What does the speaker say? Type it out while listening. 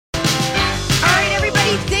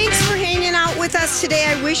today.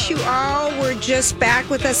 I wish you all were just back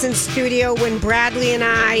with us in studio when Bradley and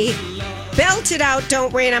I belted out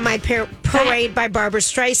Don't Rain on My Parade by Barbara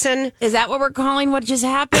Streisand. Is that what we're calling what just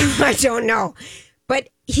happened? I don't know. But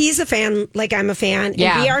he's a fan like I'm a fan.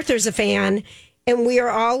 Yeah. And B. Arthur's a fan. And we are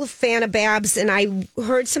all a fan of Babs. And I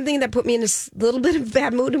heard something that put me in a little bit of a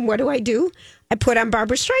bad mood. And what do? I put on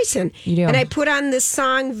Barbara Streisand. You do. And I put on this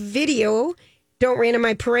song video, Don't Rain on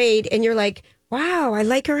My Parade. And you're like, wow, I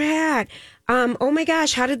like her hat. Oh my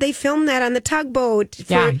gosh, how did they film that on the tugboat?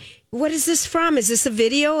 What is this from? Is this a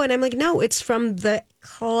video? And I'm like, no, it's from the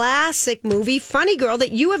classic movie Funny Girl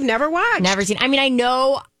that you have never watched. Never seen. I mean, I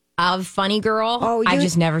know of Funny Girl. I've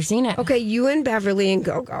just never seen it. Okay, you and Beverly and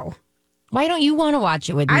Go-Go. Why don't you want to watch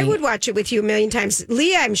it with me? I would watch it with you a million times.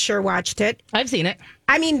 Leah, I'm sure, watched it. I've seen it.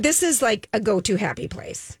 I mean, this is like a go-to happy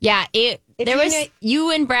place. Yeah, there was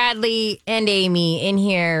you and Bradley and Amy in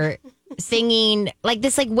here singing like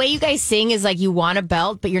this, like way you guys sing is like you want a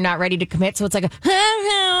belt, but you're not ready to commit. So it's like and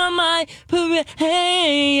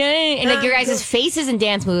like your guys' faces and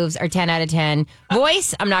dance moves are 10 out of 10.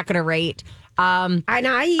 Voice, I'm not going to rate. I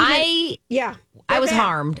was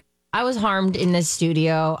harmed. I was harmed in this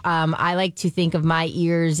studio. I like to think of my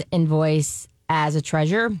ears and voice as a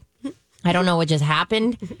treasure. I don't know what just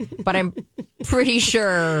happened, but I'm pretty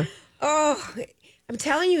sure. Oh, I'm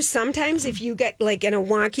telling you, sometimes if you get like in a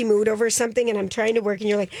wonky mood over something and I'm trying to work and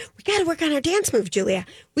you're like, we got to work on our dance move, Julia.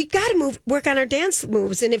 We got to work on our dance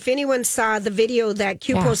moves. And if anyone saw the video that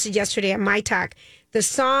Q posted yesterday on My Talk, the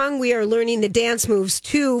song we are learning the dance moves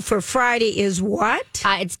to for Friday is what?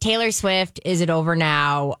 It's Taylor Swift, Is It Over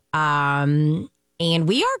Now? And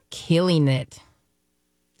we are killing it.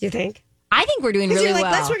 Do you think? I think we're doing really you're like,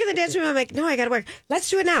 well. let's work on the dance move. I'm like, no, I got to work. Let's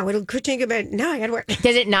do it now. It'll critique about it. No, I got to work.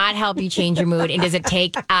 Does it not help you change your mood? And does it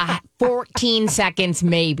take 14 seconds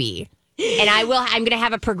maybe? And I'm going to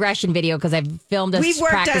have a progression video because I've filmed us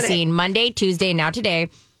practicing Monday, Tuesday, and now today.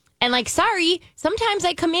 And like, sorry, sometimes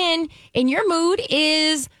I come in and your mood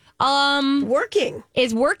is working,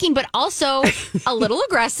 but also a little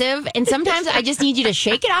aggressive. And sometimes I just need you to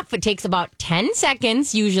shake it off. It takes about 10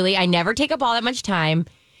 seconds. Usually I never take up all that much time.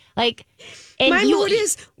 Like, and my mood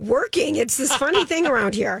is working. It's this funny thing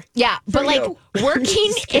around here. Yeah. But like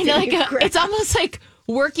working in like, it's almost like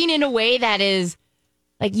working in a way that is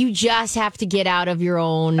like you just have to get out of your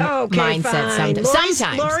own mindset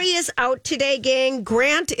sometimes. Lori is out today, gang.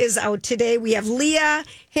 Grant is out today. We have Leah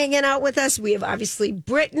hanging out with us. We have obviously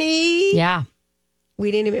Brittany. Yeah.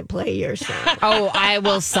 We didn't even play your song. Oh, I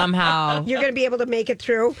will somehow. You're going to be able to make it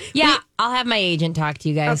through. Yeah, I'll have my agent talk to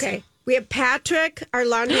you guys. Okay. We have Patrick, our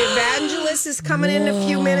laundry evangelist, is coming in a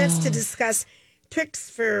few minutes to discuss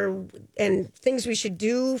tricks and things we should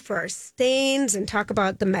do for our stains and talk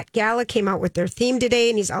about the Met Gala came out with their theme today,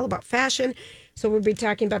 and he's all about fashion. So we'll be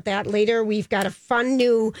talking about that later. We've got a fun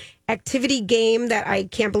new activity game that I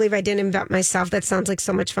can't believe I didn't invent myself. That sounds like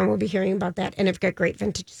so much fun. We'll be hearing about that. And I've got great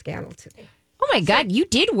vintage scandal today. Oh my God, you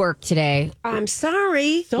did work today. I'm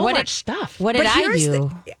sorry. So much stuff. What did I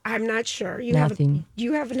do? I'm not sure. Nothing.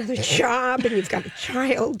 You have another job and you've got a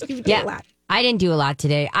child. You've done a lot. I didn't do a lot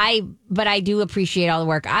today. But I do appreciate all the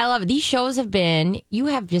work. I love it. These shows you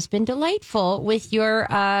have just been delightful with your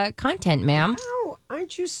content, ma'am. Oh,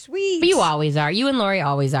 aren't you sweet? But you always are. You and Lori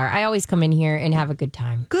always are. I always come in here and have a good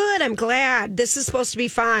time. Good. I'm glad. This is supposed to be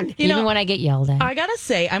fun. Even when I get yelled at. I got to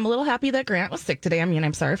say, I'm a little happy that Grant was sick today. I mean,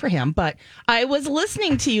 I'm sorry for him. But I was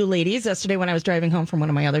listening to you ladies yesterday when I was driving home from one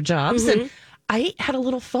of my other jobs. And I had a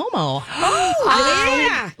little FOMO.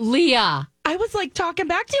 Oh, Leah. I was like talking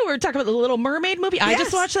back to you. We were talking about the Little Mermaid movie. Yes. I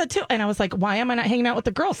just watched that too. And I was like, why am I not hanging out with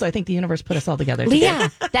the girls? So I think the universe put us all together.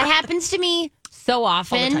 Leah, that happens to me so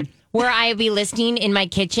often where I be listening in my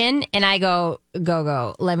kitchen and I go,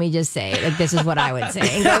 let me just say, like, this is what I would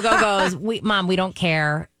say. And Go goes, Mom, we don't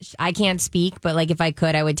care. I can't speak, but like if I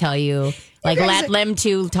could, I would tell you, like, let them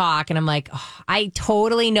two talk. And I'm like, I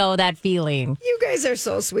totally know that feeling. You guys are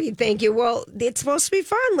so sweet. Thank you. Well, it's supposed to be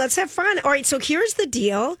fun. Let's have fun. All right. So here's the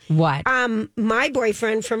deal. What? My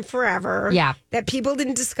boyfriend from forever. Yeah. That people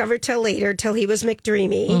didn't discover till later, till he was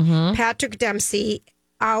McDreamy. Patrick Dempsey,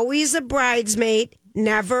 always a bridesmaid,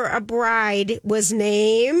 never a bride, was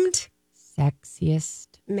named Sexiest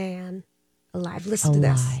Man Alive. Listen to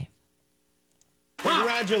this.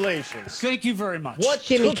 Congratulations. Thank you very much. What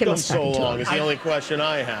Jimmy took them Kimmel's so talking to long him. is the only question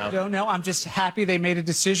I have. I don't know. I'm just happy they made a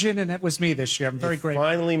decision, and it was me this year. I'm very grateful.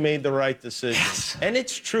 Finally made the right decision. Yes. And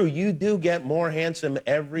it's true. You do get more handsome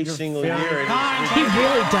every single year. very kind. He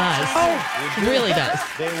really does. Oh, he really does.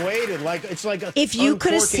 They waited it's like a. If you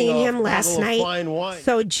could have uncorking seen a him last bottle of night, fine wine.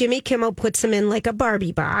 so Jimmy Kimmel puts him in like a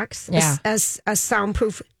Barbie box, Yeah. a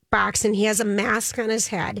soundproof box and he has a mask on his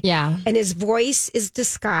head. Yeah. And his voice is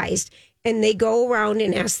disguised. And they go around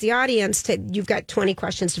and ask the audience you've got 20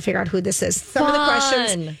 questions to figure out who this is. Some of the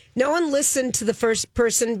questions, no one listened to the first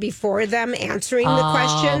person before them answering the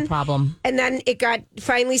question. Problem. And then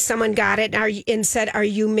finally someone got it and said, are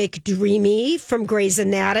you McDreamy from Grey's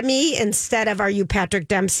Anatomy instead of are you Patrick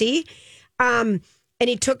Dempsey? And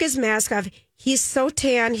he took his mask off. He's so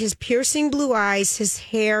tan, his piercing blue eyes, his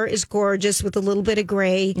hair is gorgeous with a little bit of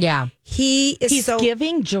gray. Yeah. He's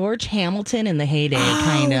giving George Hamilton in the heyday,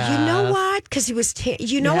 kind of. You know what? Because he was tan.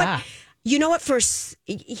 You know what? You know what?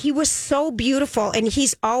 He was so beautiful, and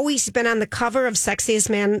he's always been on the cover of Sexiest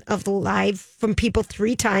Man Alive from People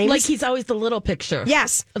 3 times. Like he's always the little picture.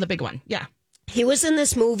 Yes. Of the big one. Yeah. He was in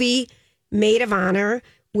this movie, Maid of Honor,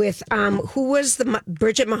 with, who was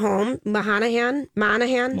Bridget Monahan?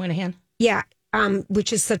 Yeah,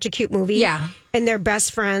 which is such a cute movie. Yeah. And they're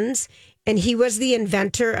best friends. And he was the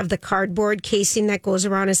inventor of the cardboard casing that goes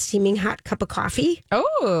around a steaming hot cup of coffee.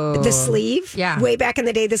 Oh. The sleeve. Yeah. Way back in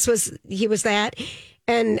the day, he was that.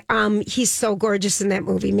 And he's so gorgeous in that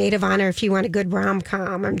movie, Maid of Honor, if you want a good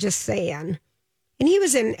rom-com, I'm just saying. And he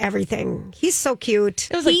was in everything. He's so cute.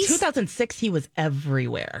 It was like 2006, he was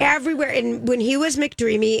everywhere. Everywhere. And when he was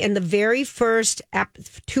McDreamy in the very first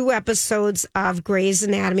 2 episodes of Grey's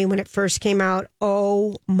Anatomy, when it first came out,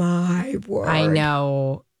 oh my word. I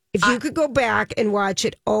know. If you could go back and watch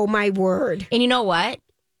it, oh my word. And you know what?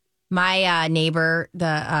 My neighbor,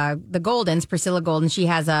 the Goldens, Priscilla Golden, she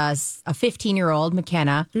has a 15-year-old,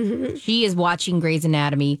 McKenna. Mm-hmm. She is watching Grey's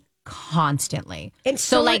Anatomy constantly. And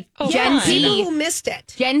so like Gen Z, people who missed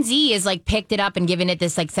it. Gen Z is like picked it up and given it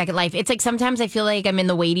this like second life. It's like sometimes I feel like I'm in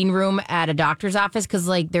the waiting room at a doctor's office because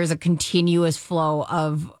like there's a continuous flow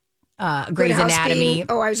of Grey's Anatomy.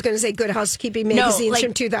 Oh, I was going to say Good Housekeeping magazines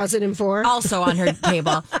from 2004. Also on her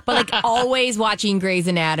table, but like always watching Grey's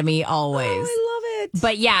Anatomy. Always. Oh, I love it.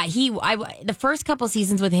 But yeah, the first couple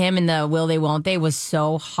seasons with him and the Will They Won't They was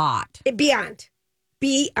so hot. Beyond.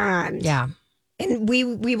 Yeah. And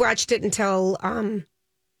we watched it until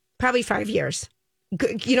probably 5 years.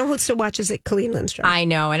 You know who still watches it? Colleen Lindstrom. I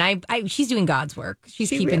know. And she's doing God's work. She's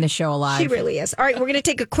keeping the show alive. She really is. All right, we're going to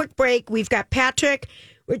take a quick break. We've got Patrick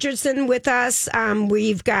Richardson with us.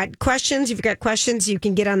 We've got questions. If you've got questions, you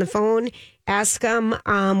can get on the phone, ask them.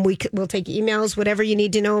 We'll take emails, whatever you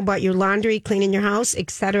need to know about your laundry, cleaning your house, et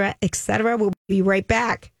cetera, et cetera. We'll be right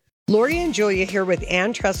back. Lori and Julia here with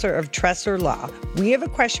Ann Tressler of Tressler Law. We have a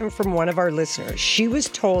question from one of our listeners. She was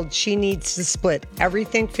told she needs to split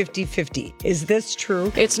everything 50-50. Is this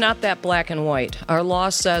true? It's not that black and white. Our law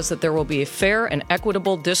says that there will be a fair and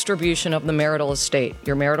equitable distribution of the marital estate.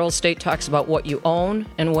 Your marital estate talks about what you own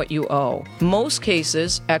and what you owe. Most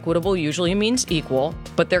cases, equitable usually means equal,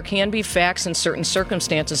 but there can be facts in certain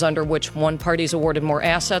circumstances under which one party's awarded more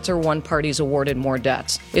assets or one party's awarded more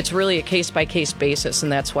debts. It's really a case-by-case basis, and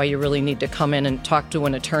that's why you really need to come in and talk to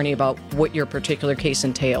an attorney about what your particular case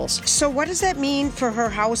entails. So what does that mean for her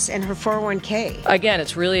house and her 401k? Again,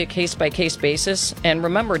 it's really a case-by-case basis. And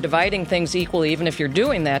remember, dividing things equally, even if you're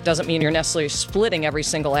doing that, doesn't mean you're necessarily splitting every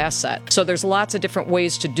single asset. So there's lots of different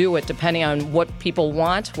ways to do it depending on what people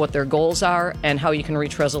want, what their goals are, and how you can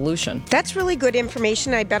reach resolution. That's really good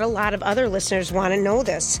information. I bet a lot of other listeners want to know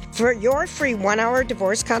this. For your free 1-hour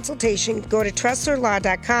divorce consultation, go to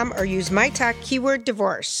TresslerLaw.com or use my talk keyword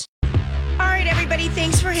divorce. All right, everybody,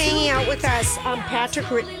 thanks for hanging out with us. Patrick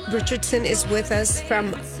Richardson is with us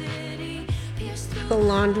from The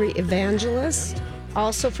Laundry Evangelist,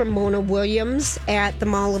 also from Mona Williams at the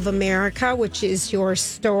Mall of America, which is your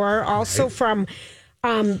store, also from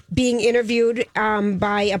being interviewed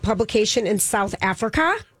by a publication in South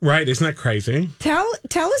Africa. Right, isn't that crazy? Tell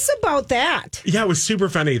us about that. Yeah, it was super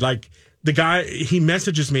funny. Like, the guy, he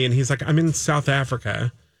messages me and he's like, I'm in South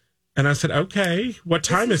Africa. And I said, okay, what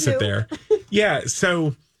time is it there? Yeah,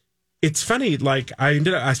 so it's funny. Like,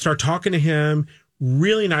 I started talking to him,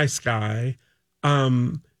 really nice guy.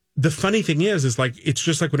 The funny thing is like, it's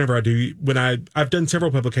just like whenever I've done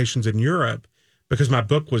several publications in Europe because my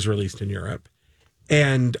book was released in Europe.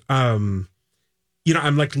 And, I'm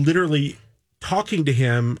like literally talking to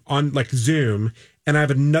him on like Zoom, and I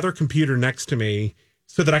have another computer next to me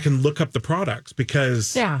so that I can look up the products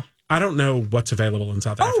because I don't know what's available in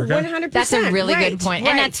South Africa. 100%. That's a really good point.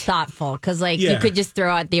 And that's thoughtful because, like, you could just throw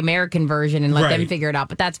out the American version and let them figure it out.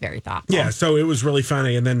 But that's very thoughtful. Yeah, so it was really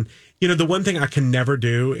funny. And then, the one thing I can never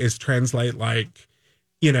do is translate, like,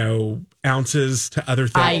 ounces to other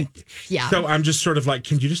things. So I'm just sort of like,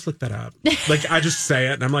 can you just look that up? Like, I just say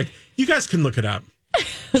it, and I'm like, you guys can look it up.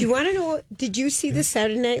 Do you want to know, did you see the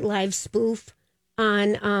Saturday Night Live spoof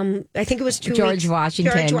on, I think it was George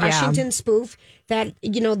Washington spoof that,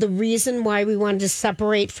 the reason why we wanted to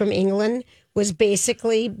separate from England was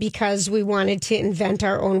basically because we wanted to invent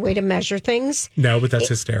our own way to measure things. No, but that's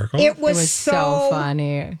hysterical. It was so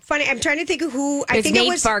funny. I'm trying to think of who. I think Nate it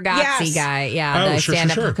was Bargatze guy. Yeah, the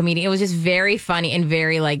stand-up comedian. It was just very funny and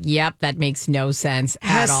very yep, that makes no sense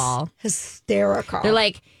at all. Hysterical. They're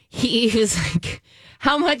like, he was like,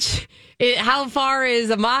 how far is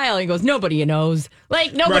a mile? And he goes, nobody knows.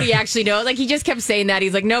 Nobody actually knows. He just kept saying that.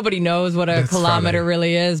 He's like, nobody knows what a kilometer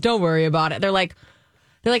really is. Don't worry about it. They're like,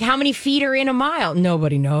 how many feet are in a mile?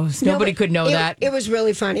 Nobody knows. Nobody could know that. It was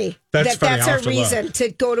really funny. That's funny. That's our reason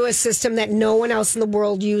to go to a system that no one else in the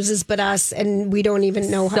world uses but us, and we don't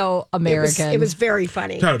even know how. So American. It was very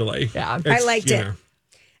funny. Totally. Yeah. I liked it.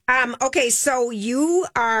 Okay, so you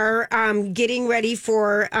are getting ready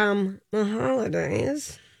for the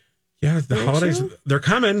holidays. Yeah, the holidays, they're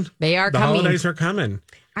coming. They are coming. The holidays are coming.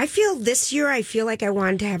 This year, I feel like I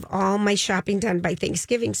wanted to have all my shopping done by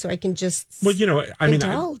Thanksgiving so I can just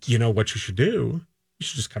indulge. You know what you should do? You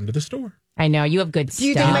should just come to the store. I know, you have good stuff. Do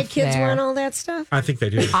you think my kids there. want all that stuff? I think they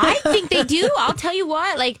do. I think they do. I'll tell you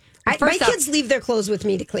what, my kids leave their clothes with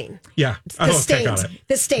me to clean. Yeah. The stains.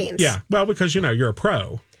 The stains. Yeah. Well, because, you're a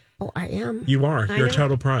pro. Oh, I am. You are. You're a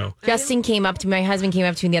total pro. Justin came up to me, my husband came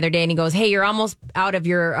up to me the other day and he goes, hey, you're almost out of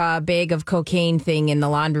your bag of cocaine thing in the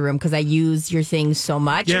laundry room because I use your things so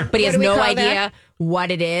much. Yeah. But he has no idea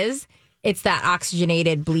what it is. It's that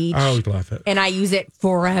oxygenated bleach. Oh, we love it. And I use it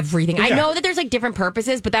for everything. Yeah. I know that there's different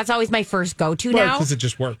purposes, but that's always my first go-to now. Because it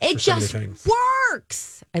just works. It just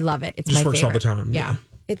works. I love it. It's just my works favorite. all the time. Yeah.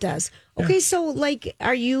 It does. Okay, so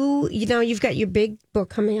are you, you've got your big book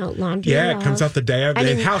coming out, Laundry Yeah, Love. it comes out the day of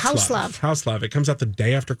House Love. House Love. It comes out the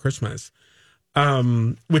day after Christmas,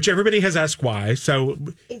 which everybody has asked why. So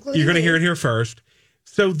you're going to hear it here first.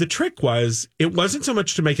 So the trick was, it wasn't so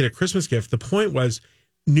much to make it a Christmas gift. The point was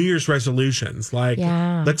New Year's resolutions.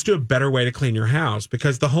 Let's do a better way to clean your house,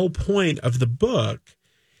 because the whole point of the book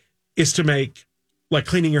is to make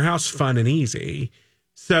cleaning your house fun and easy.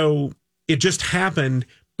 So it just happened.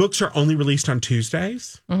 Books are only released on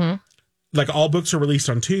Tuesdays. Mm-hmm. All books are released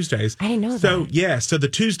on Tuesdays. I didn't know that. So, yeah. So the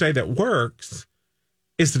Tuesday that works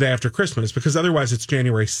is the day after Christmas, because otherwise it's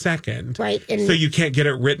January 2nd. Right. So you can't get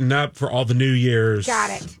it written up for all the New Year's. Got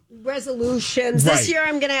it. Resolutions. Right. This year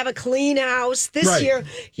I'm going to have a clean house. This year,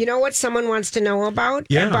 you know what someone wants to know about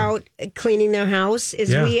cleaning their house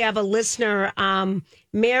is we have a listener,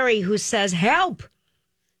 Mary, who says, help.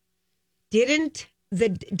 Did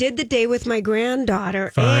the day with my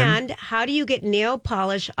granddaughter. Fine. And how do you get nail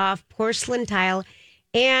polish off porcelain tile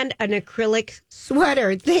and an acrylic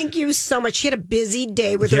sweater? Thank you so much. She had a busy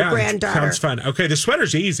day with her granddaughter. Sounds fun. Okay, the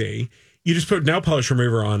sweater's easy. You just put nail polish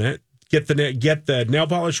remover on it. Get the nail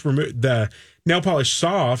polish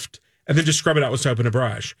soft, and then just scrub it out with soap and a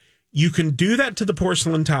brush. You can do that to the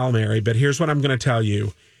porcelain tile, Mary, but here's what I'm going to tell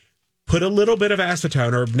you. Put a little bit of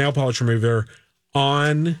acetone or nail polish remover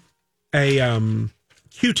on a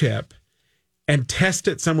Q-tip and test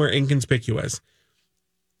it somewhere inconspicuous.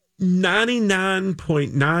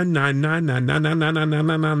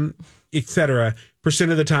 99.9999999, etc. %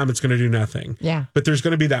 of the time it's going to do nothing. Yeah. But there's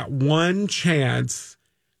going to be that one chance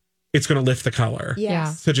it's going to lift the color.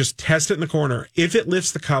 Yes. So just test it in the corner. If it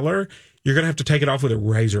lifts the color, you're going to have to take it off with a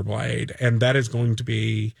razor blade, and that is going to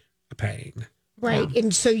be a pain. Right. Yeah.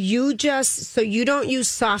 And so you don't use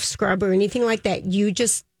soft scrub or anything like that. You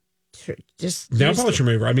just nail polish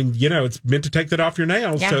remover. I mean, it's meant to take that off your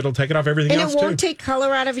nails, so it'll take it off everything else too. And it won't take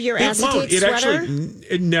color out of your acetate sweater?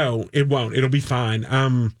 No, it won't. It'll be fine.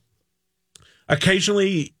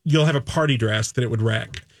 Occasionally, you'll have a party dress that it would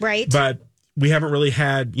wreck. Right. But we haven't really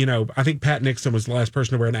had, I think Pat Nixon was the last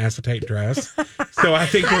person to wear an acetate dress. So I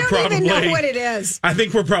think we're probably... I don't even know what it is. I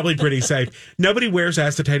think we're probably pretty safe. Nobody wears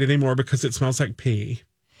acetate anymore because it smells like pee.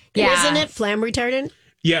 Yeah. Isn't it flame retardant?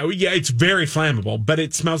 Yeah, it's very flammable, but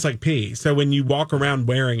it smells like pee. So when you walk around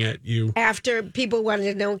wearing it, after people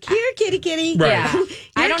wanted to know, here, kitty. Right. Yeah.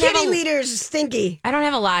 Your kitty leader's stinky. I don't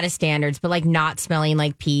have a lot of standards, but not smelling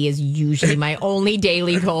like pee is usually my only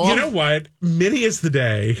daily goal. You know what? Many is the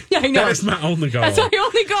day. I know. That is my only goal. That's my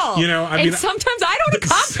only goal. And sometimes I don't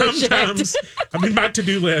accomplish it. My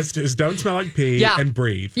to-do list is don't smell like pee and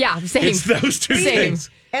breathe. Yeah, same. It's those two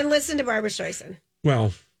things. And listen to Barbara Streisand.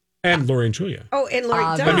 Well... And Lori and Julia. Oh, and Lori.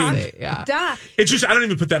 Duh. It's just, I don't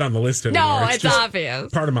even put that on the list anymore. No, it's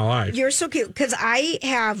obvious. Part of my life. You're so cute. Because I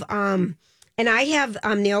have,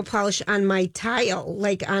 nail polish on my tile,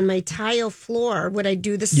 on my tile floor. Would I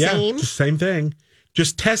do the same? Yeah, same thing.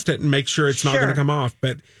 Just test it and make sure it's not going to come off.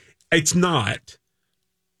 But it's not.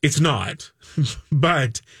 It's not.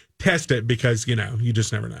 But test it because, you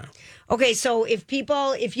just never know. Okay, so if you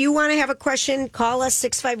want to have a question, call us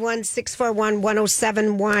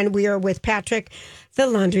 651-641-1071. We are with Patrick, the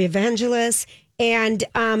laundry evangelist. And,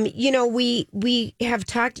 we have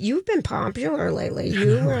talked, you've been popular lately.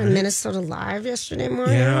 You were on Minnesota Live yesterday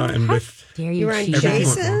morning. Yeah, and you were on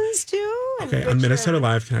Jason's too? Okay, on Minnesota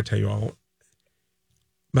Live, can I tell you all?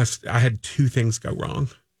 I had two things go wrong.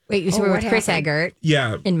 Wait, you were with Chris Eggert.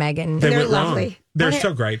 Yeah. And Megan. They're lovely. Wrong. They're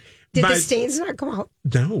so great. Did the stains not come out?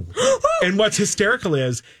 No. And what's hysterical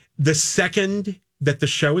is the second that the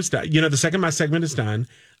show is done, the second my segment is done,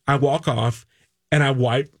 I walk off and I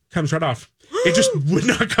wipe, comes right off. It just would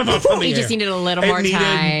not come off on the You air. just needed a little more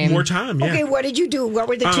time. More time, yeah. Okay, what did you do? What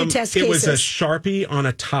were the two test cases? It was a Sharpie on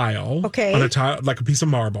a tile. Okay. On a tile, like a piece of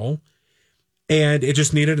marble. And it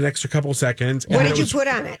just needed an extra couple seconds. What did you put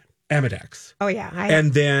on it? Amedex. Oh, yeah.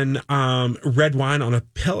 And then red wine on a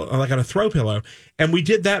pillow, like on a throw pillow. And we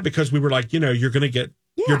did that because we were like, you're going to get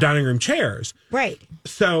your dining room chairs. Right.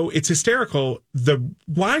 So it's hysterical. The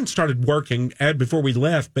wine started working before we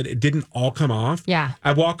left, but it didn't all come off. Yeah.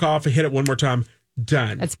 I walk off and hit it one more time.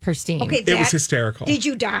 Done. That's pristine. Okay, it was hysterical. Did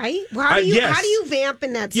you die? How do you vamp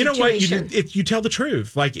in that situation? You know what? You tell the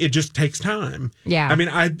truth. Like, it just takes time. Yeah. I mean,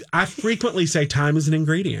 I frequently say time is an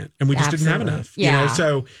ingredient, and we just didn't have enough. Yeah.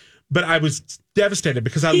 But I was devastated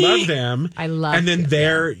because I love them. And then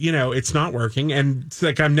it's not working. And it's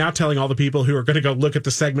like I'm now telling all the people who are going to go look at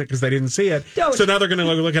the segment because they didn't see it. So now they're going to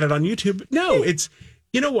look at it on YouTube. No, it's,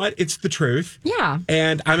 you know what? It's the truth. Yeah.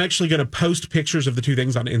 And I'm actually going to post pictures of the two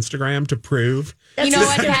things on Instagram to prove. You know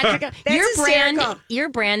what, Patrick? Your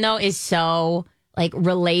brand, though, is so,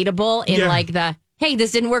 relatable in, hey,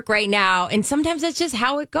 this didn't work right now. And sometimes that's just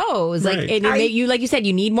how it goes. Like, right. like you said,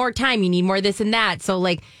 you need more time. You need more this and that. So,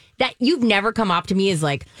 that you've never come up to me as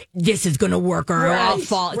this is going to work or I'll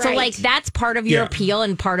fall. Right. So that's part of your appeal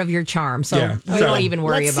and part of your charm. So we don't even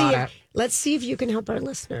worry about it. Let's see if you can help our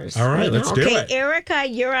listeners. All right, let's do it. Okay, Erica,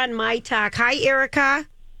 you're on My Talk. Hi, Erica.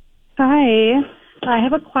 Hi. I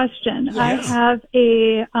have a question. Yes. I have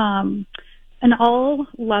an all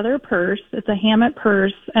leather purse. It's a Hammett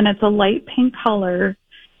purse and it's a light pink color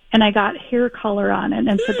and I got hair color on it.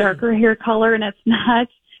 And it's a darker hair color and it's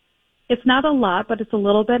not a lot, but it's a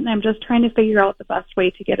little bit, and I'm just trying to figure out the best way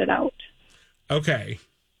to get it out. Okay.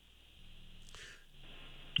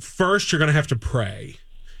 First, you're going to have to pray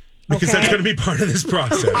because that's going to be part of this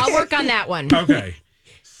process. I'll work on that one. Okay.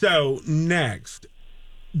 So next,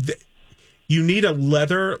 you need a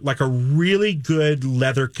really good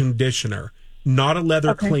leather conditioner, not a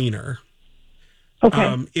leather cleaner.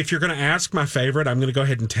 Okay. If you're going to ask my favorite, I'm going to go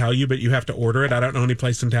ahead and tell you, but you have to order it. I don't know any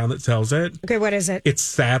place in town that sells it. Okay, what is it? It's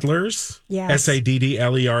Saddler's. Yes.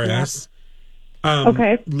 Saddlers.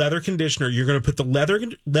 Okay. Leather conditioner. You're going to put the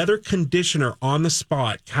leather conditioner on the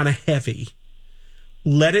spot, kind of heavy.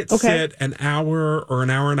 Let it sit an hour or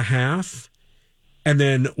an hour and a half. And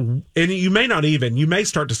you may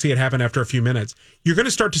start to see it happen after a few minutes. You're going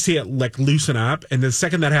to start to see it loosen up. And the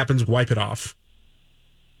second that happens, wipe it off.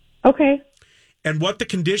 Okay. And what the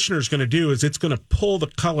conditioner is going to do is it's going to pull the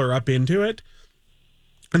color up into it.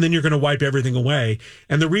 And then you're going to wipe everything away.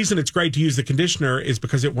 And the reason it's great to use the conditioner is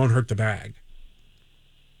because it won't hurt the bag.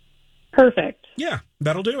 Perfect. Yeah,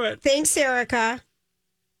 that'll do it. Thanks, Erica.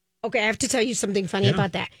 Okay, I have to tell you something funny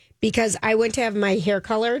about that. Because I went to have my hair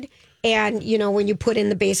colored. And, when you put in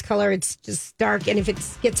the base color, it's just dark. And if it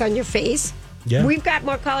gets on your face... Yeah. We've got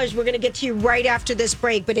more colors. We're going to get to you right after this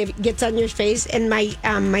break. But if it gets on your face, and my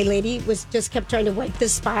lady kept trying to wipe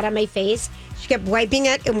this spot on my face. She kept wiping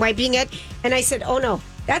it, and I said, "Oh no,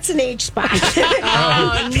 that's an age spot. That's not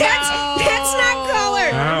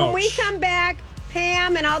color." Ouch. When we come back,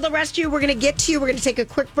 Pam and all the rest of you, we're going to get to you. We're going to take a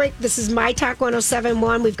quick break. This is My Talk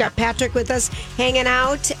 107.1. We've got Patrick with us hanging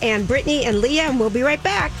out, and Brittany and Leah, and we'll be right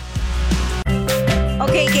back.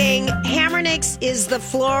 Okay, gang, Hammernix is the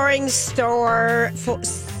flooring store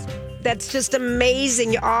that's just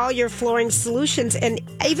amazing. All your flooring solutions and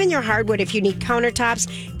even your hardwood. If you need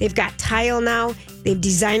countertops, they've got tile now. They have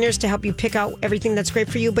designers to help you pick out everything that's great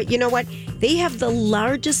for you. But you know what? They have the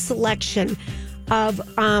largest selection of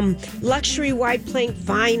luxury wide plank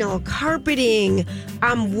vinyl, carpeting,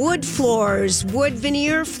 wood floors, wood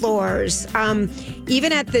veneer floors.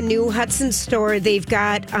 Even at the new Hudson store, they've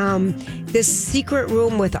got this secret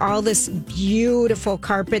room with all this beautiful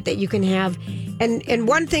carpet that you can have. And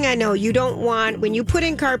one thing I know, you don't want, when you put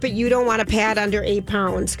in carpet, you don't want a pad under 8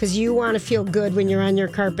 pounds because you want to feel good when you're on your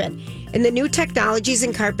carpet. And the new technologies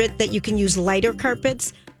in carpet that you can use lighter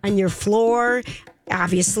carpets on your floor,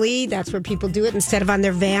 Obviously, that's where people do it instead of on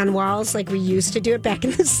their van walls like we used to do it back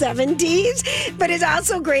in the 70s. But it's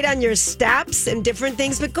also great on your steps and different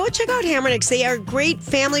things. But go check out Hammernecks. They are a great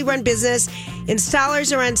family-run business.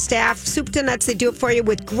 Installers are on staff. Soup to nuts, they do it for you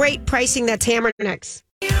with great pricing. That's Hammernecks.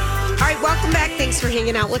 All right, welcome back. Thanks for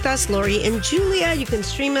hanging out with us, Lori and Julia. You can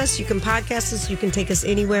stream us, you can podcast us, you can take us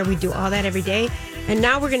anywhere. We do all that every day. And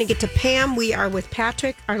now we're going to get to Pam. We are with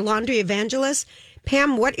Patrick, our laundry evangelist.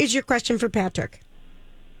 Pam, what is your question for Patrick?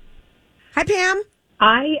 Hi, Pam.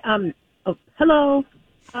 Hello.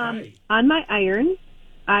 On my iron,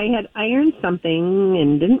 I had ironed something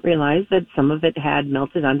and didn't realize that some of it had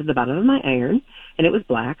melted onto the bottom of my iron, and it was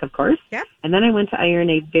black, of course. Yep. And then I went to iron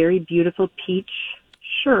a very beautiful peach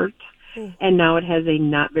shirt, and now it has a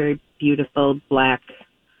not very beautiful black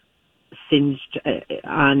singed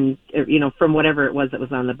on, from whatever it was that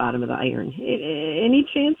was on the bottom of the iron. Any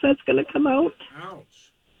chance that's going to come out? Ouch.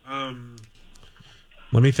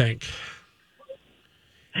 Let me think.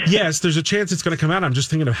 Yes, there's a chance it's going to come out. I'm just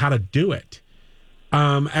thinking of how to do it.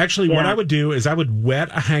 Actually, what I would do is I would wet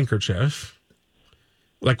a handkerchief,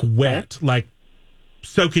 like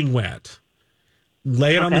soaking wet,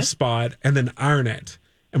 lay it on the spot, and then iron it.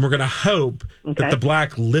 And we're going to hope that the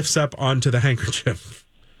black lifts up onto the handkerchief.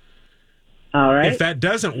 All right. If that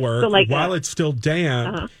doesn't work, while it's still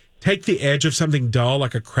damp, take the edge of something dull,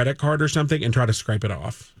 like a credit card or something, and try to scrape it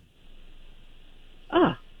off.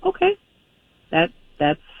 Okay.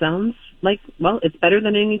 That sounds like, it's better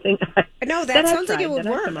than anything. No, that sounds like it would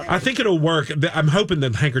work. I think it'll work. I'm hoping the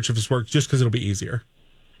handkerchiefs work just because it'll be easier.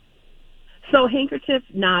 So handkerchief,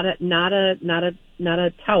 not a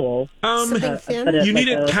towel. Something thin. You need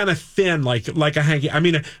it kind of thin, like a hanky. I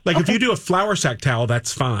mean, if you do a flour sack towel,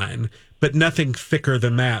 that's fine, but nothing thicker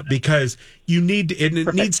than that because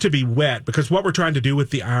it needs to be wet because what we're trying to do with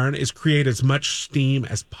the iron is create as much steam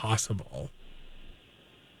as possible.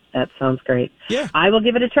 That sounds great. Yeah. I will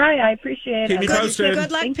give it a try. I appreciate it. Keep me posted.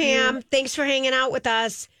 Good luck, Pam. Thanks for hanging out with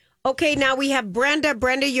us. Okay, now we have Brenda.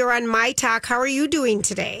 Brenda, you're on My Talk. How are you doing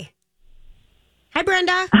today? Hi,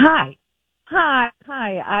 Brenda. Hi.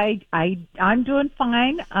 I'm doing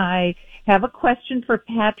fine. I have a question for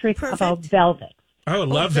Patrick about velvet. Oh, I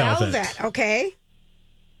love velvet. Velvet, okay.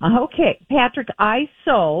 Okay, Patrick, I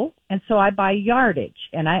sew, and so I buy yardage,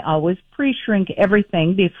 and I always pre-shrink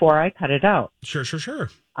everything before I cut it out. Sure.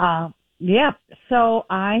 Yeah, so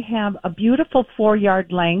I have a beautiful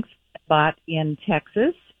 4-yard length bought in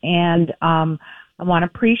Texas, and I want to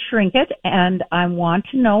pre-shrink it, and I want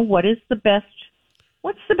to know what's the best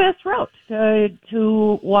route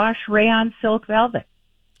to wash rayon silk velvet?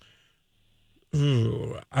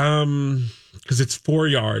 Ooh, because it's 4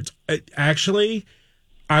 yards. Actually,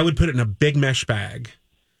 I would put it in a big mesh bag.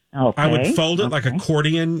 Okay. I would fold it like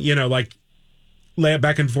accordion, like lay it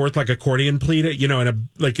back and forth like accordion pleat it, in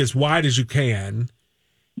as wide as you can.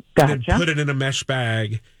 Gotcha. And then put it in a mesh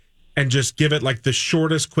bag and just give it like the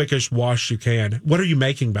shortest, quickest wash you can. What are you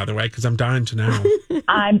making, by the way? Because I'm dying to know.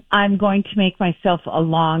 I'm going to make myself a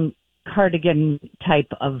long cardigan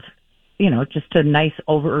type of, just a nice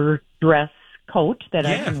overdress coat that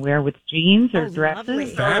I can wear with jeans or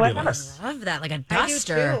dresses or whatever. I love that, like a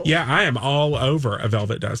duster. Yeah, I am all over a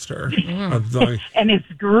velvet duster. And it's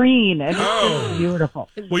green and it's beautiful.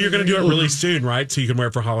 Well, you're going to do it really soon, right? So you can wear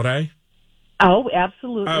it for holiday? Oh,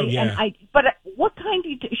 absolutely. Oh, yeah. But what kind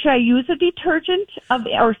should I use? A detergent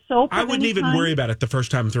or soap? I wouldn't even worry about it the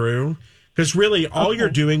first time through because really all you're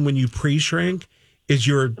doing when you pre-shrink is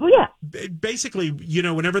basically,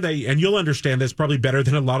 whenever and you'll understand this probably better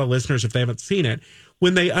than a lot of listeners if they haven't seen it,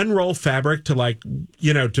 when they unroll fabric to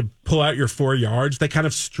to pull out your 4 yards, they kind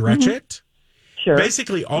of stretch it. Sure.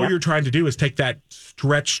 Basically, all you're trying to do is take that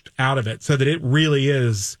stretched out of it so that it really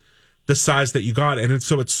is the size that you got. And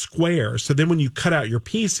so it's square. So then when you cut out your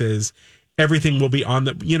pieces, everything will be on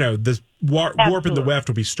the warp and the weft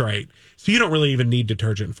will be straight. So you don't really even need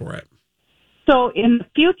detergent for it. So in the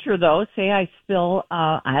future, though, say I spill,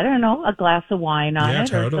 I don't know, a glass of wine on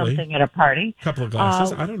it or something at a party. A couple of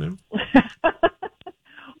glasses, I don't know.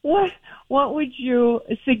 What would you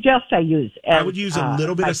suggest I use? I would use a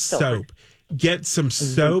little bit of soap. Get some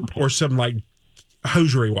soap or some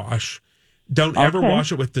hosiery wash. Don't ever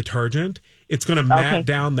wash it with detergent. It's going to mat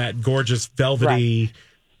down that gorgeous velvety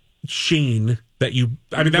sheen that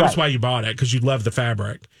that was why you bought it, because you love the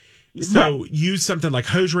fabric. So use something like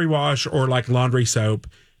hosiery wash or like laundry soap.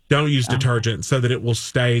 Don't use detergent so that it will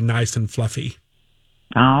stay nice and fluffy.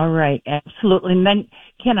 All right, absolutely. And then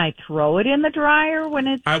can I throw it in the dryer when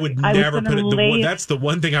it's... I would never put it... That's the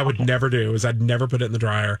one thing I would never do is I'd never put it in the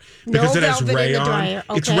dryer because it has rayon. In the dryer.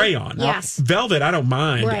 Okay. It's rayon. Yes. Velvet, I don't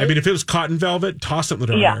mind. Right. I mean, if it was cotton velvet, toss it in the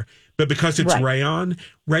dryer. Yeah. but because it's rayon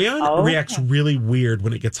reacts really weird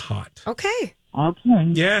when it gets hot. Okay.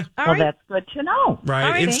 Yeah. Well, that's good to know. Right.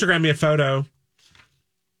 All right. Instagram me a photo.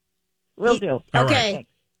 Will do. Okay. Right.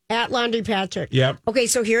 At Laundry Patrick. Yep. Okay,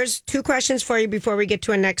 so here's 2 questions for you before we get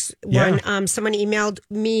to a next one. Someone emailed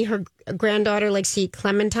me her granddaughter likes to eat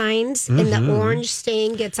clementines, and the orange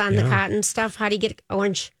stain gets on the cotton stuff. How do you get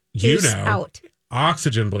orange juice out?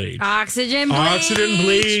 Oxygen bleach. Oxygen bleach. Oxygen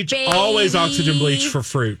bleach. Baby. Always oxygen bleach for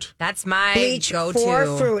fruit. That's my bleach go-to.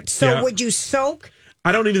 for fruit. So would you soak?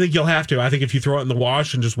 I don't even think you'll have to. I think if you throw it in the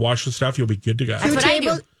wash and just wash the stuff, you'll be good to go. That's what I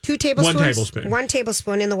do. 2 tablespoons? 1 tablespoon. 1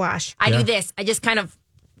 tablespoon in the wash. I do this. I just kind of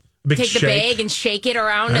Big take the shake. bag and shake it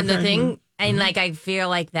around in the thing. And like, I feel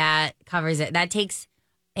like that covers it. That takes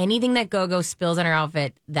anything that Go-Go spills on her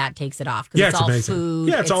outfit, that takes it off. Because it's all amazing. food.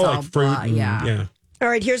 Yeah, it's all like fruit. And, yeah. All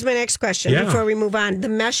right, here's my next question before we move on. The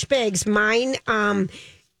mesh bags, mine,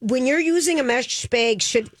 when you're using a mesh bag,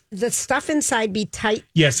 should the stuff inside be tight?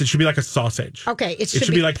 Yes, it should be like a sausage. Okay, it should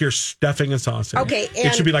be like you're stuffing a sausage. Okay,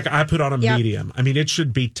 it should be like I put on a medium. I mean, it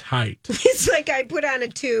should be tight. It's like I put on a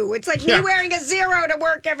 2. It's like me wearing a 0 to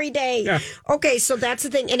work every day. Yeah. Okay, so that's the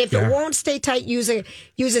thing. And if it won't stay tight, use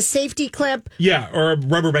a safety clip. Yeah, or a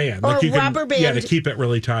rubber band. Or a rubber band. Yeah, to keep it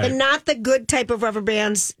really tight. And not the good type of rubber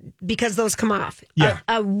bands because those come off. Yeah.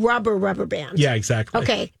 A rubber band. Yeah, exactly.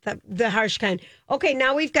 Okay, the harsh kind. Okay,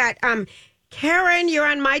 now we've got Karen, you're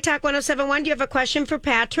on My Talk 1071. Do you have a question for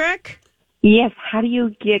Patrick? Yes. How do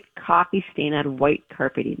you get coffee stain out of white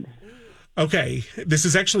carpeting? Okay, this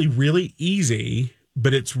is actually really easy,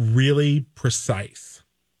 but it's really precise.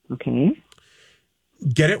 Okay.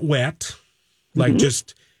 Get it wet. Like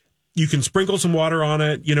just, you can sprinkle some water on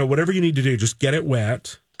it, whatever you need to do, just get it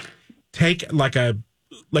wet. Take like a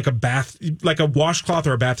bath, like a washcloth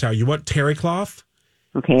or a bath towel. You want terry cloth.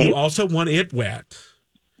 Okay. You also want it wet.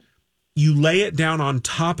 You lay it down on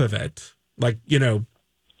top of it, like, you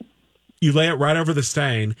lay it right over the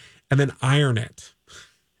stain and then iron it.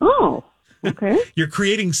 Oh, okay. You're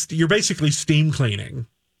basically steam cleaning.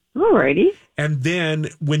 Alrighty. And then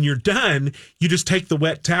when you're done, you just take the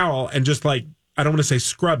wet towel and just I don't want to say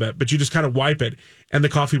scrub it, but you just kind of wipe it and the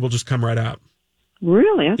coffee will just come right up.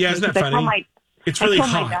 Really? Yeah, isn't that funny? It's really hot.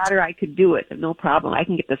 I told my daughter I could do it. No problem. I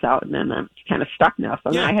can get this out. And then I'm kind of stuck now. So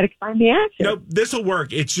now I had to find the answer. No, this will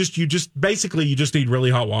work. It's just, you just need really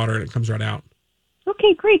hot water and it comes right out.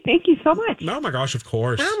 Okay, great. Thank you so much. Oh my gosh, of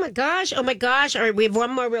course. Oh my gosh. All right, we have one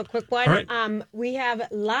more real quick one. All right. We have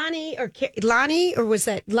Lonnie, or was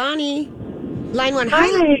that Lonnie? Line 1.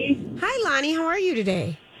 Hi. Hi, Lonnie. How are you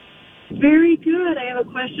today? Very good. I have a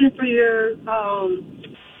question for your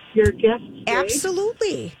guest today.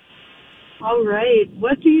 Absolutely. All right.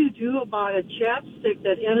 What do you do about a chapstick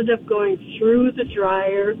that ended up going through the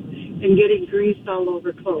dryer and getting greased all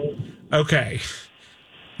over clothes? Okay.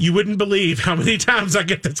 You wouldn't believe how many times I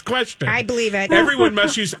get this question. I believe it. Everyone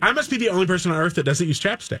must use, I must be the only person on earth that doesn't use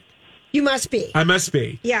chapstick. You must be. I must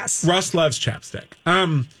be. Yes. Russ loves chapstick.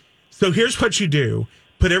 So here's what you do.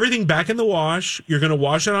 Put everything back in the wash. You're going to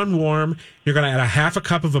wash it on warm. You're going to add a half a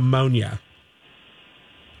cup of ammonia.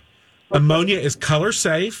 Ammonia is color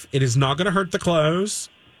safe. It is not going to hurt the clothes.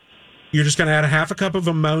 You're just going to add a half a cup of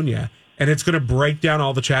ammonia, and it's going to break down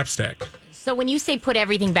all the chapstick. So when you say put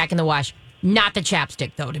everything back in the wash, not the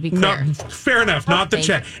chapstick, though, to be clear. No, fair enough. Not the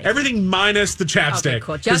chapstick. Everything minus the chapstick. Okay,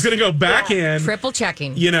 cool. It's going to go back in. Triple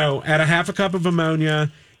checking. Add a half a cup of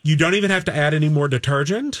ammonia. You don't even have to add any more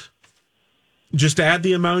detergent. Just add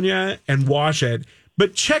the ammonia and wash it.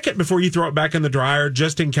 But check it before you throw it back in the dryer,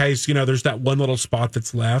 just in case, there's that one little spot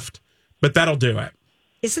that's left. But that'll do it.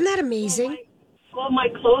 Isn't that amazing? Will my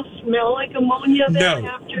clothes smell like ammonia then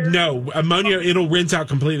after? No. Ammonia, it'll rinse out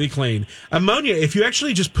completely clean. Ammonia, if you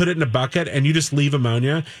actually just put it in a bucket and you just leave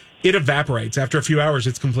ammonia, it evaporates. After a few hours,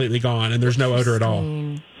 it's completely gone and there's no odor at all.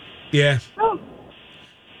 Yeah. Oh.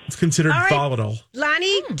 It's considered volatile.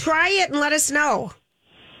 Lonnie, try it and let us know.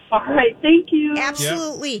 All right. Thank you.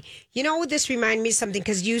 Absolutely. Yep. This reminded me of something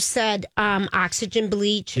because you said oxygen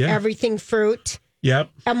bleach, everything fruit.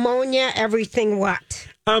 Yep. Ammonia, everything what?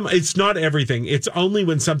 It's not everything. It's only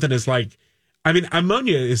when something is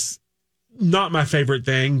ammonia is not my favorite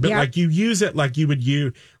thing, but you use it like you would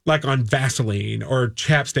use on Vaseline or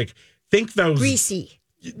chapstick. Think those greasy.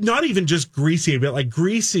 Not even just greasy, but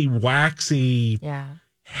greasy, waxy,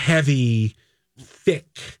 heavy,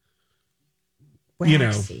 thick.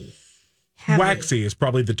 Waxy. Waxy is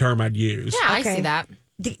probably the term I'd use. Yeah, I see that.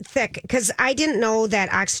 Thick, because I didn't know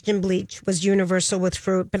that oxygen bleach was universal with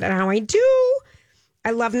fruit, but now I do.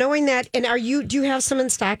 I love knowing that. And do you have some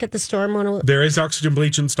in stock at the store? There is oxygen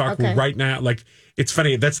bleach in stock right now. It's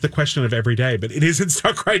funny, that's the question of every day, but it is in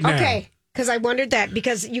stock right now. Okay. Because I wondered that,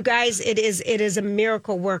 because you guys, it is a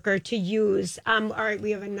miracle worker to use. All right,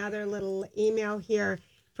 we have another little email here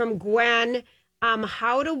from Gwen.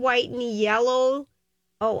 How to whiten a yellow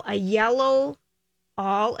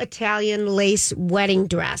all Italian lace wedding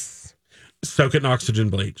dress. Soak it in oxygen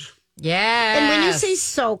bleach. Yeah. And when you say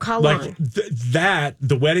soak, how long?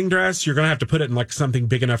 The wedding dress, you're going to have to put it in like something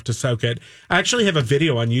big enough to soak it. I actually have a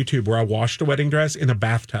video on YouTube where I washed a wedding dress in a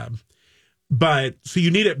bathtub. But so you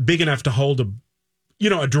need it big enough to hold a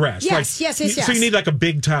dress. Yes. So you need like a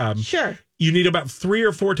big tub. Sure. You need about 3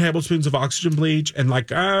 or 4 tablespoons of oxygen bleach and like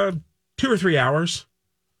 2 or 3 hours.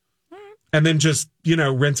 And then just,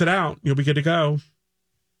 rinse it out. You'll be good to go.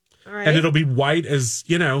 All right. And it'll be white as,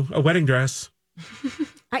 a wedding dress.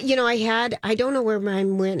 I don't know where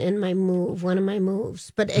mine went in one of my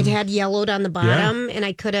moves, but it had yellowed on the bottom, and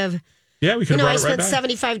I could have. Yeah, we could have brought it right back. I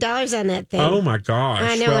spent $75 on that thing. Oh, my gosh.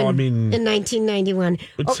 I know, in 1991.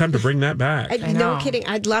 It's time to bring that back. No kidding.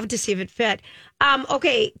 I'd love to see if it fit.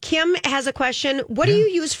 Okay, Kim has a question. What do you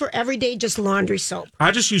use for everyday just laundry soap?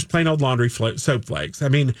 I just use plain old laundry soap flakes. I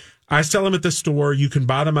mean, I sell them at the store. You can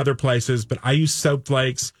buy them other places, but I use soap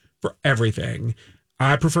flakes for everything.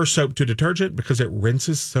 I prefer soap to detergent because it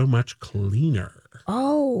rinses so much cleaner.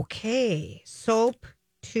 Oh, okay. Soap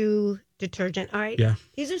to detergent. All right. Yeah.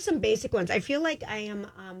 These are some basic ones. I feel like I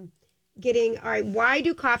am getting. All right. Why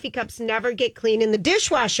do coffee cups never get clean in the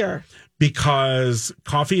dishwasher? Because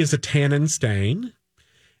coffee is a tannin stain.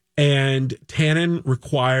 And tannin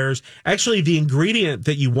requires, actually, the ingredient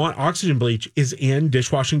that you want, oxygen bleach, is in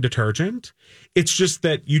dishwashing detergent. It's just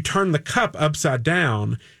that you turn the cup upside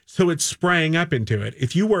down, so it's spraying up into it.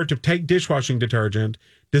 If you were to take dishwashing detergent,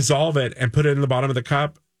 dissolve it, and put it in the bottom of the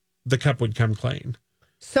cup would come clean.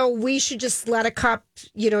 So we should just let a cup,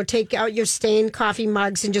 take out your stained coffee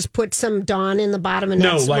mugs and just put some Dawn in the bottom. And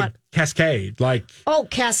that's what? Cascade.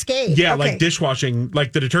 Cascade. Yeah, okay. like dishwashing,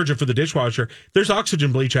 like the detergent for the dishwasher. There's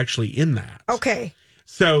oxygen bleach actually in that. Okay.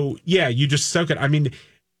 So, yeah, you just soak it. I mean,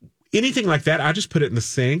 anything like that, I just put it in the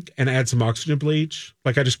sink and add some oxygen bleach.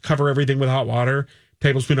 Like I just cover everything with hot water,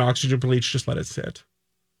 tablespoon of oxygen bleach, just let it sit.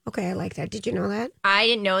 Okay, I like that. Did you know that? I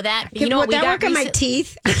didn't know that. Would that work on my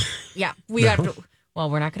teeth? Yeah, we got. Well,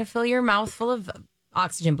 we're not going to fill your mouth full of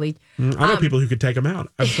oxygen bleach. I know people who could take them out.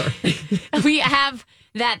 I'm sorry. We have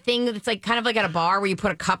that thing that's like kind of like at a bar where you put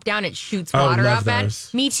a cup down, it shoots water up at.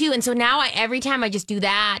 Me too. And so now every time I just do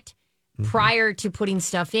that prior to putting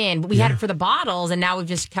stuff in. But we had it for the bottles, and now we've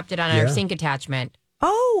just kept it on our sink attachment.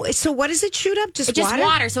 Oh, so what does it shoot up? Just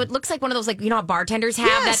water? So it looks like one of those, how bartenders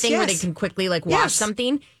have that thing where they can quickly wash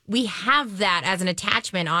something. We have that as an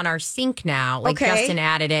attachment on our sink now. Justin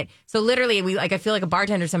added it. So literally, I feel like a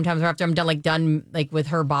bartender sometimes after I'm done with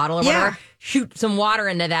her bottle or whatever, shoot some water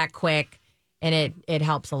into that quick, and it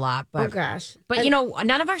helps a lot. But, oh gosh! But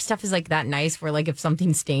none of our stuff is that nice. Where if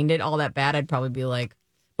something stained it all that bad, I'd probably be like,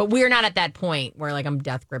 but we're not at that point where I'm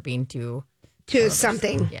death gripping to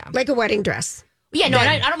something like a wedding dress. Yeah, no,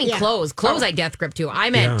 I don't mean clothes. Clothes I death grip to. I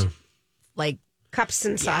meant cups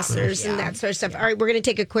and saucers and that sort of stuff. All right, we're going to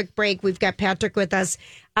take a quick break. We've got Patrick with us.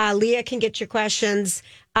 Leah can get your questions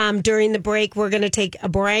during the break. We're going to take a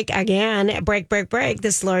break again. Break.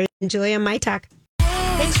 This is Lori and Julia on My Talk.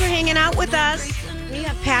 Thanks for hanging out with us. We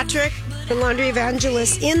have Patrick, the laundry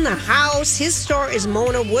evangelist, in the house. His store is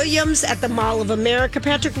Mona Williams at the Mall of America.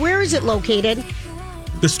 Patrick, where is it located?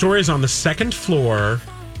 The store is on the second floor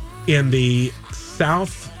in the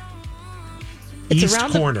southeast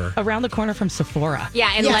corner. Around the corner from Sephora.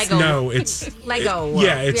 Yeah, and Lego. No, it's Lego.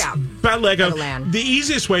 It's by Lego. Legoland. The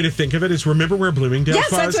easiest way to think of it is remember where Bloomingdale's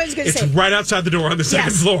was? That's what I was going to say. It's right outside the door on the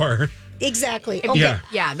second floor. Exactly. Okay.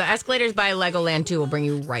 Yeah, the escalators by Legoland too will bring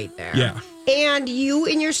you right there. Yeah. And you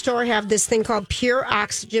in your store have this thing called pure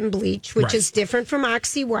oxygen bleach, which is different from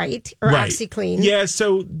Oxy White or OxyClean. Yeah,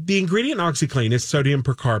 so the ingredient in OxyClean is sodium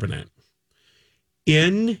percarbonate.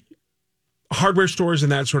 In hardware stores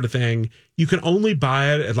and that sort of thing, you can only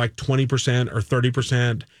buy it at 20% or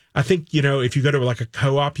 30%. I think, if you go to a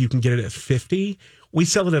co-op, you can get it at 50. We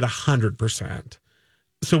sell it at 100%.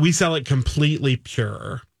 So we sell it completely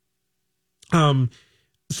pure.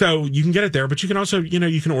 So you can get it there, but you can also,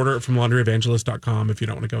 you can order it from laundryevangelist.com if you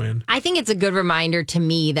don't want to go in. I think it's a good reminder to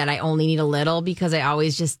me that I only need a little because I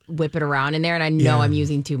always just whip it around in there and I know I'm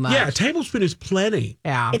using too much. Yeah, a tablespoon is plenty.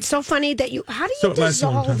 Yeah. It's so funny that how do you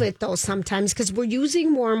dissolve it though sometimes? Because we're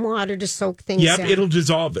using warm water to soak things in. It'll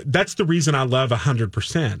dissolve. That's the reason I love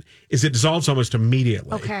 100% is it dissolves almost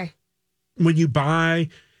immediately. Okay. When you buy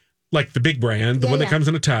the big brand, the one that comes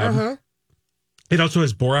in a tub, it also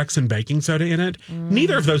has borax and baking soda in it.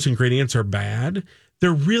 Neither of those ingredients are bad.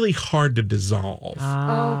 they're really hard to dissolve.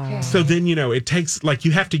 Okay. So then, it takes, like,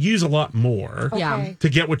 you have to use a lot more Okay. to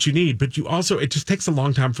get what you need, but it just takes a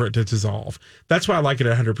long time for it to dissolve. That's why I like it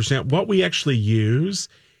at 100%. What we actually use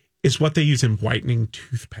is what they use in whitening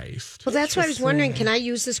toothpaste. Well, that's why I was wondering, can I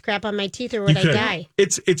use this crap on my teeth or would I die?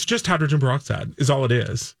 It's just hydrogen peroxide is all it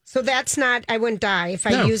is. So that's not, I wouldn't die if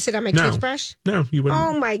I use it on my toothbrush? No, you wouldn't.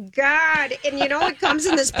 Oh, my God. And it comes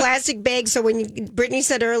in this plastic bag. So when Brittany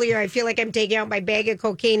said earlier, I feel like I'm taking out my bag of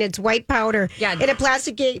cocaine. It's white powder in a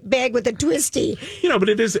plastic bag with a twisty. But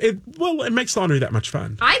it makes laundry that much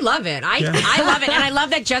fun. I love it. I love it. And I love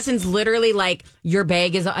that Justin's literally like, your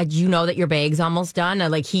bag is, you know that your bag's almost done.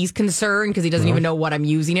 Like, he's concerned because he doesn't even know what I'm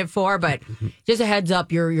using it for. But just a heads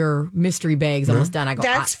up, your mystery bag's almost done. I go,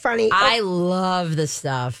 that's funny. I love this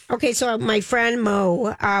stuff. Okay, so my friend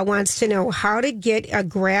Mo wants to know how to get a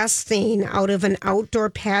grass stain out of an outdoor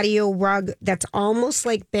patio rug that's almost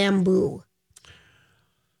like bamboo.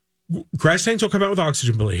 Grass stains will come out with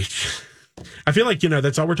oxygen bleach. I feel like,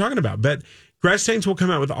 that's all we're talking about. But grass stains will come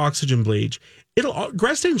out with oxygen bleach.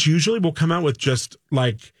 Grass stains usually will come out with just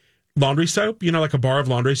like laundry soap, like a bar of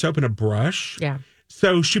laundry soap and a brush. Yeah.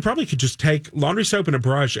 So she probably could just take laundry soap and a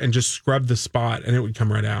brush and just scrub the spot and it would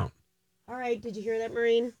come right out. All right. Did you hear that,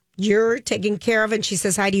 Maureen? You're taken care of. And she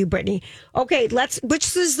says hi to you, Brittany. Okay,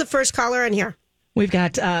 which is the first caller in here? We've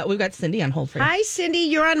got Cindy on hold for you. Hi, Cindy.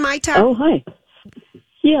 You're on My Talk. Oh, hi.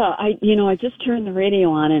 Yeah, I just turned the radio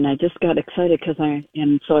on and I just got excited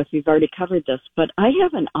so if you've already covered this, but I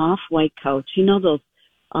have an off-white couch. Those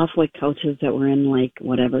off-white couches that were in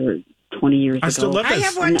 20 years ago. I still love this. I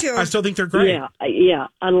have one too. I still think they're great. Yeah,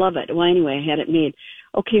 I love it. Well, anyway, I had it made.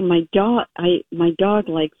 Okay, my dog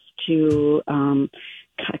likes to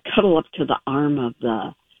cuddle up to the arm of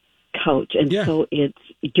the couch, and so it's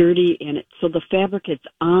dirty, and so the fabric is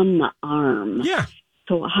on the arm. Yeah.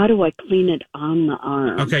 So how do I clean it on the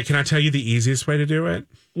arm? Okay, can I tell you the easiest way to do it?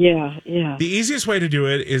 Yeah. The easiest way to do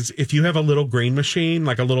it is if you have a little green machine,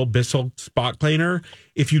 like a little Bissell spot cleaner.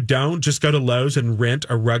 If you don't, just go to Lowe's and rent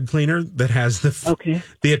a rug cleaner that has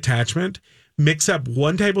the attachment. Mix up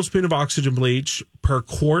 1 tablespoon of oxygen bleach per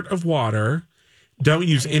quart of water. Don't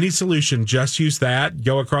use any solution. Just use that.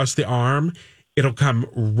 Go across the arm. It'll come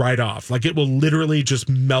right off. Like, it will literally just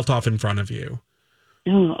melt off in front of you.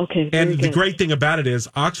 Oh, okay. And the great thing about it is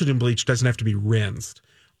oxygen bleach doesn't have to be rinsed.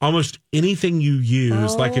 Almost anything you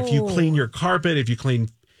use, like if you clean your carpet, if you clean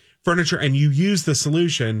furniture and you use the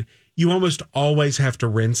solution, you almost always have to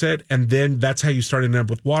rinse it. And then that's how you start ending up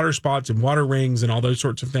with water spots and water rings and all those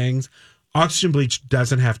sorts of things. Oxygen bleach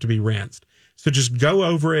doesn't have to be rinsed. So just go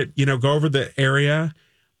over it, go over the area.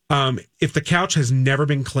 If the couch has never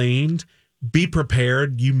been cleaned, be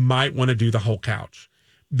prepared. You might want to do the whole couch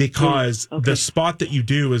because the spot that you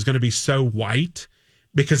do is going to be so white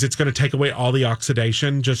because it's going to take away all the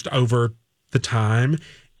oxidation just over the time.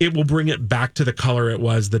 It will bring it back to the color it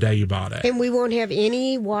was the day you bought it. And we won't have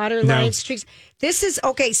any waterline streaks. This is,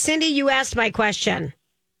 okay, Cindy, you asked my question.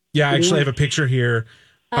 Yeah, I actually have a picture here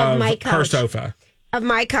of my couch. her sofa. Of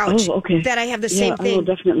my couch. Oh, okay. That I have the same thing. I will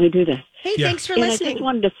definitely do that. Hey, thanks for and listening. I just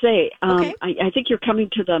wanted to say, I think you're coming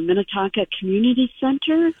to the Minnetonka Community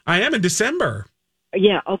Center. I am in December.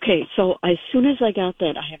 Yeah, okay. So as soon as I got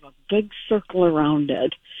that, I have a big circle around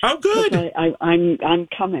it. Oh, good. I'm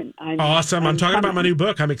coming. Awesome. I'm talking about my new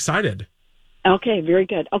book. I'm excited. Okay, very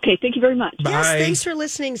good. Okay, thank you very much. Bye. Yes, thanks for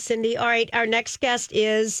listening, Cindy. All right, our next guest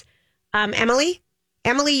is Emily.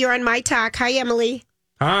 Emily, you're on My Talk. Hi, Emily.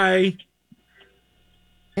 Hi.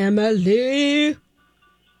 Emily.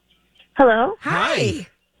 Hello. Hi.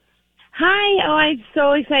 Hi. Oh, I'm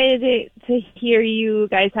so excited to hear you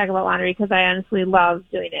guys talk about laundry because I honestly love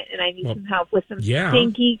doing it, and I need some help with some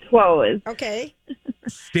stinky clothes. Okay.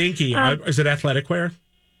 Stinky. Is it athletic wear?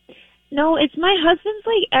 No, it's my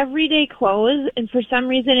husband's everyday clothes, and for some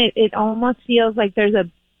reason it almost feels like there's a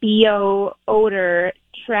BO odor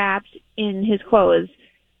trapped in his clothes,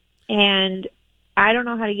 and I don't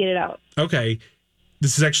know how to get it out. Okay.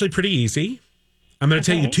 This is actually pretty easy. I'm going to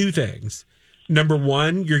tell you 2 things. Number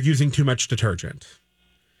 1, you're using too much detergent.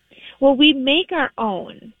 Well, we make our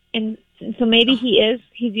own, and so maybe he's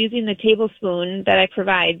using the tablespoon that I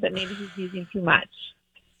provide, but maybe he's using too much.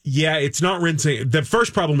 Yeah, it's not rinsing. The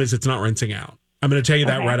first problem is it's not rinsing out. I'm going to tell you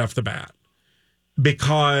that right off the bat.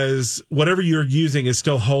 Because whatever you're using is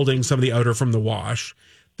still holding some of the odor from the wash.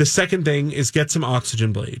 The second thing is get some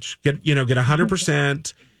oxygen bleach. Get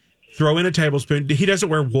 100%, throw in a tablespoon. He doesn't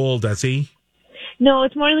wear wool, does he? No,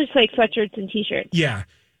 it's more just like sweatshirts and T-shirts. Yeah.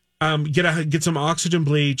 Get some oxygen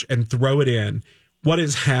bleach and throw it in. What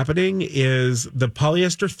is happening is the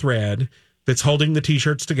polyester thread that's holding the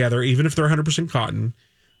T-shirts together, even if they're 100% cotton,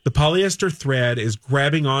 the polyester thread is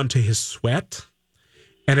grabbing onto his sweat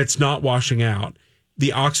and it's not washing out.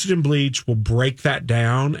 The oxygen bleach will break that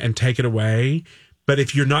down and take it away. But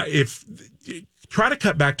try to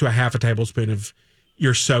cut back to a half a tablespoon of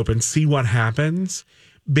your soap and see what happens,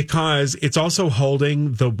 because it's also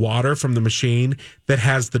holding the water from the machine that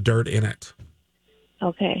has the dirt in it.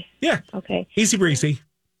 Okay. Yeah. Okay. Easy breezy.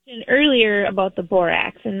 Earlier about the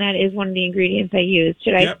borax, and that is one of the ingredients I use.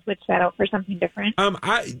 Should I switch that out for something different?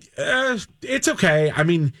 It's okay. I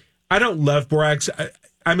mean, I don't love borax.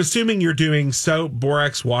 I'm assuming you're doing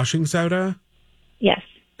borax washing soda? Yes.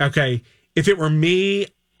 Okay. If it were me,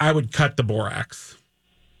 I would cut the borax.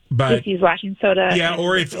 But just use washing soda. Yeah,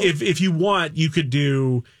 or if you want, you could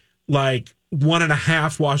do like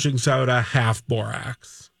 1.5 washing soda, half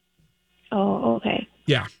borax. Oh, okay.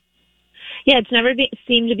 Yeah. Yeah, it's never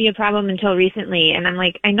seemed to be a problem until recently, and I'm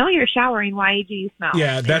like, I know you're showering. Why do you smell?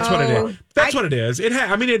 Yeah, that's what it is. That's what it is. It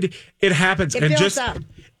happens. It builds up.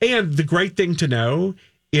 And the great thing to know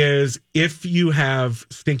is if you have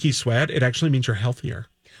stinky sweat, it actually means you're healthier.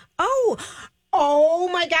 Oh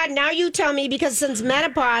my God! Now you tell me, because since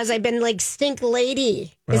menopause, I've been like stink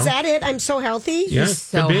lady. Well, is that it? I'm so healthy. Yeah,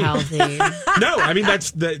 so healthy. No, I mean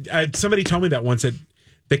that's somebody told me that once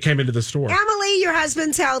they came into the store. Emily, your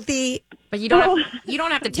husband's healthy. But you don't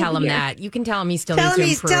have to tell him that. You can tell him he still needs to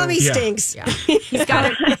improve. Tell him he stinks. Yeah.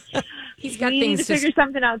 He's got we need to figure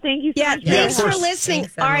something out. Thank you so much. Thanks for listening.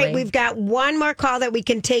 Thanks, all right, Emily. we've got one more call that we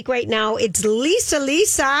can take right now. It's Lisa.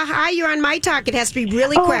 Lisa, hi, you're on My Talk. It has to be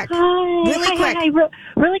really quick. Hi. Really quick. Hi.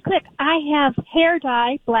 Really quick. I have hair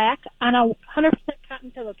dye black on a 100%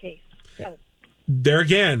 cotton pillowcase. So. There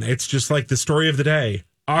again, it's just like the story of the day.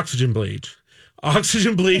 Oxygen bleach.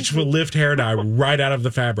 Oxygen bleach will lift hair dye right out of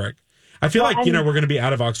the fabric. I feel like, we're going to be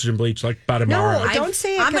out of oxygen bleach like by tomorrow. No, don't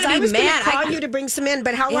say it, because I was going to call you to bring some in.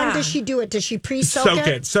 But how long does she do it? Does she pre-soak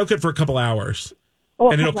it? Soak it for a couple hours,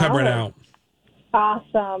 Oh, and it'll come right out.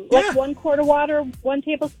 Awesome. Like 1 quart of water, 1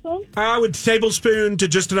 tablespoon? I would tablespoon to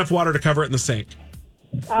just enough water to cover it in the sink.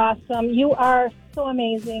 Awesome. You are so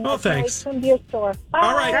amazing. Oh, thanks. Come to your store. Bye.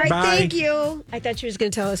 All right, bye. Thank you. I thought she was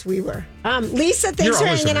going to tell us we were. Lisa, thanks for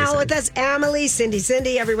hanging out with us. Emily,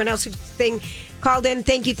 Cindy, everyone else who called in.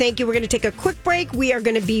 Thank you. We're going to take a quick break. We are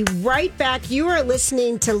going to be right back. You are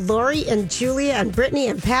listening to Lori and Julia and Brittany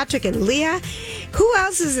and Patrick and Leah. Who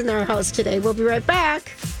else is in our house today? We'll be right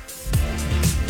back.